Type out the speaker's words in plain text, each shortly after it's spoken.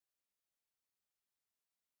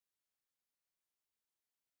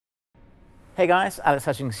Hey guys, Alex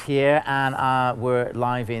Hutchings here, and we're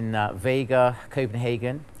live in Vega,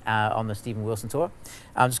 Copenhagen on the Stephen Wilson tour.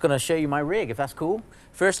 I'm just going to show you my rig, if that's cool.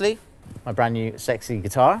 Firstly, my brand new sexy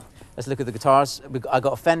guitar. Let's look at the guitars. I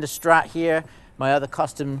got a Fender Strat here, my other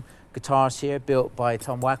custom guitars here built by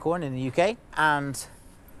Tom Waghorn in the UK, and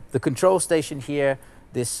the control station here,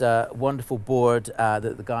 this wonderful board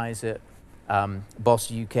that the guys at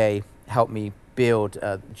Boss UK helped me build,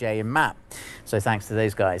 Jay and Matt. So thanks to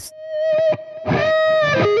those guys.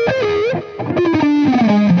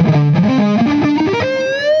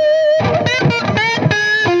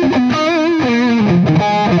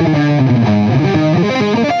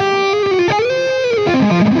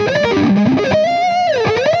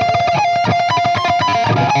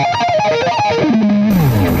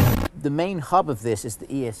 The main hub of this is the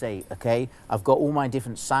ES8, okay? I've got all my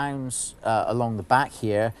different sounds along the back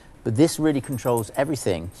here, but this really controls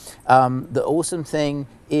everything. The awesome thing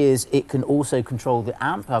is it can also control the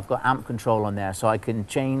amp. I've got amp control on there, so I can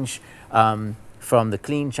change from the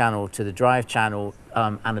clean channel to the drive channel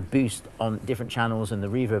and a boost on different channels and the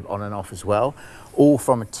reverb on and off as well, all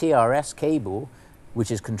from a TRS cable,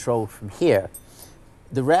 which is controlled from here.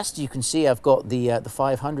 The rest, you can see I've got the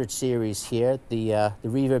 500 series here, the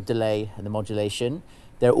reverb delay and the modulation.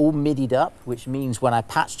 They're all MIDI'd up, which means when I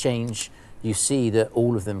patch change, you see that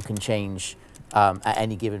all of them can change at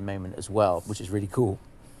any given moment as well, which is really cool.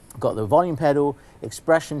 I've got the volume pedal,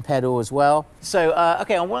 expression pedal as well. So,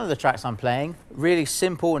 okay, on one of the tracks I'm playing, really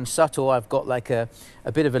simple and subtle, I've got like a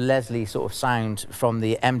bit of a Leslie sort of sound from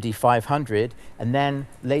the MD500, and then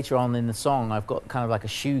later on in the song, I've got kind of like a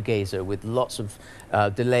shoegazer with lots of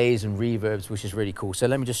delays and reverbs, which is really cool. So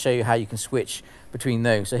let me just show you how you can switch between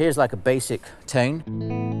those. So here's like a basic tone.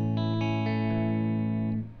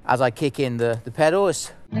 As I kick in the pedal,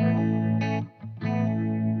 it's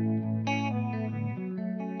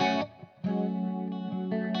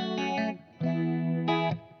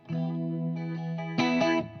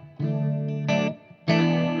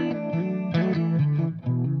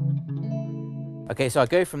okay, so I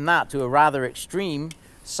go from that to a rather extreme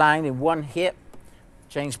sound in one hit,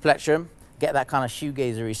 change plectrum, get that kind of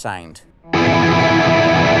shoegazery sound.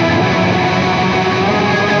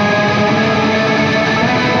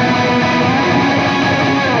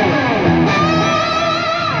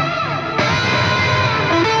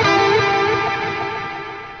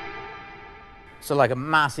 So like a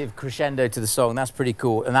massive crescendo to the song. That's pretty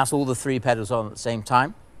cool, and that's all the three pedals on at the same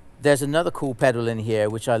time. There's another cool pedal in here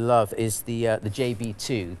which I love, is the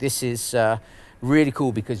JB2. This is really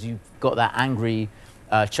cool because you've got that angry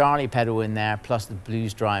Charlie pedal in there plus the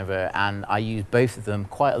blues driver, and I use both of them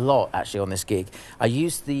quite a lot actually on this gig. I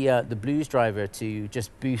use the blues driver to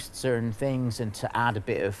just boost certain things and to add a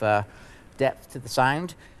bit of depth to the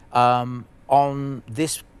sound. On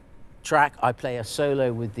this track I play a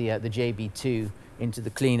solo with the JB2 into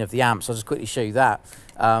the clean of the amp, so I'll just quickly show you that.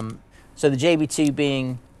 So the JB2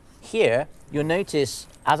 being here, you'll notice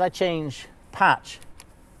as I change patch,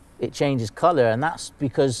 it changes color, and that's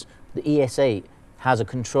because the ES8 has a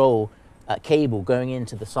control cable going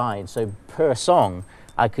into the side. So per song,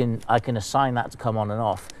 I can assign that to come on and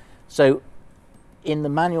off. So in the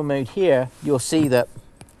manual mode here, you'll see that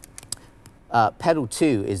pedal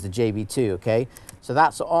 2 is the JB2, okay? So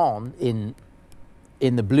that's on in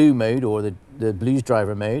the blue mode, or the blues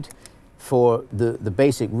driver mode, for the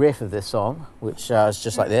basic riff of this song, which is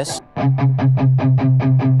just like this.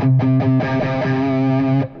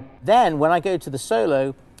 Then when I go to the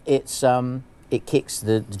solo, it kicks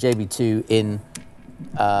the JB2 in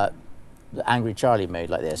the Angry Charlie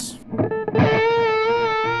mode like this.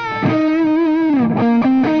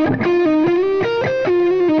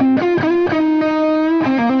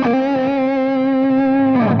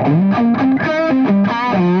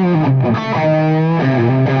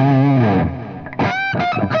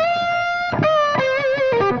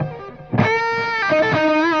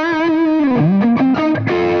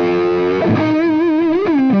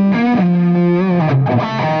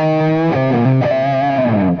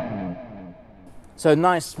 So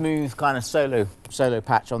nice, smooth kind of solo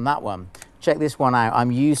patch on that one. Check this one out.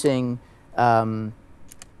 I'm using the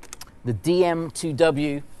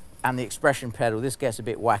DM2W and the expression pedal. This gets a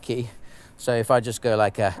bit wacky. So if I just go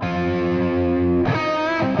like a...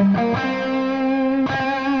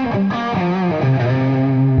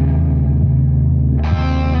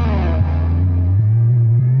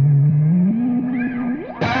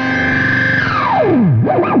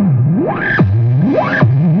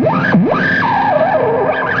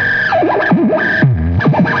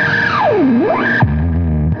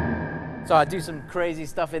 So I do some crazy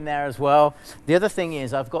stuff in there as well. The other thing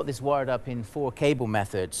is I've got this wired up in 4 cable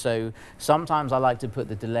method. So sometimes I like to put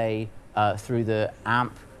the delay through the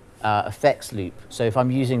amp effects loop. So if I'm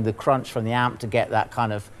using the crunch from the amp to get that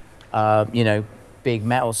kind of, you know, big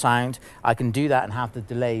metal sound, I can do that and have the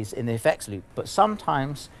delays in the effects loop. But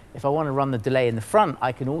sometimes if I want to run the delay in the front,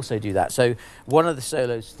 I can also do that. So one of the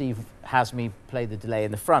solos, Steve has me play the delay in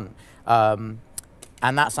the front.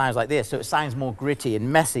 And that sounds like this. So it sounds more gritty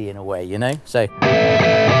and messy in a way, you know? So.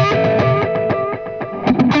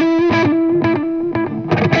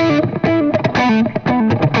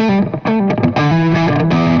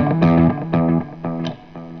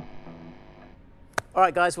 All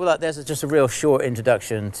right, guys, well, there's just a real short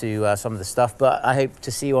introduction to some of the stuff, but I hope to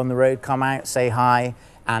see you on the road. Come out, say hi,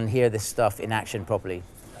 and hear this stuff in action properly.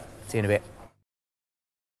 See you in a bit.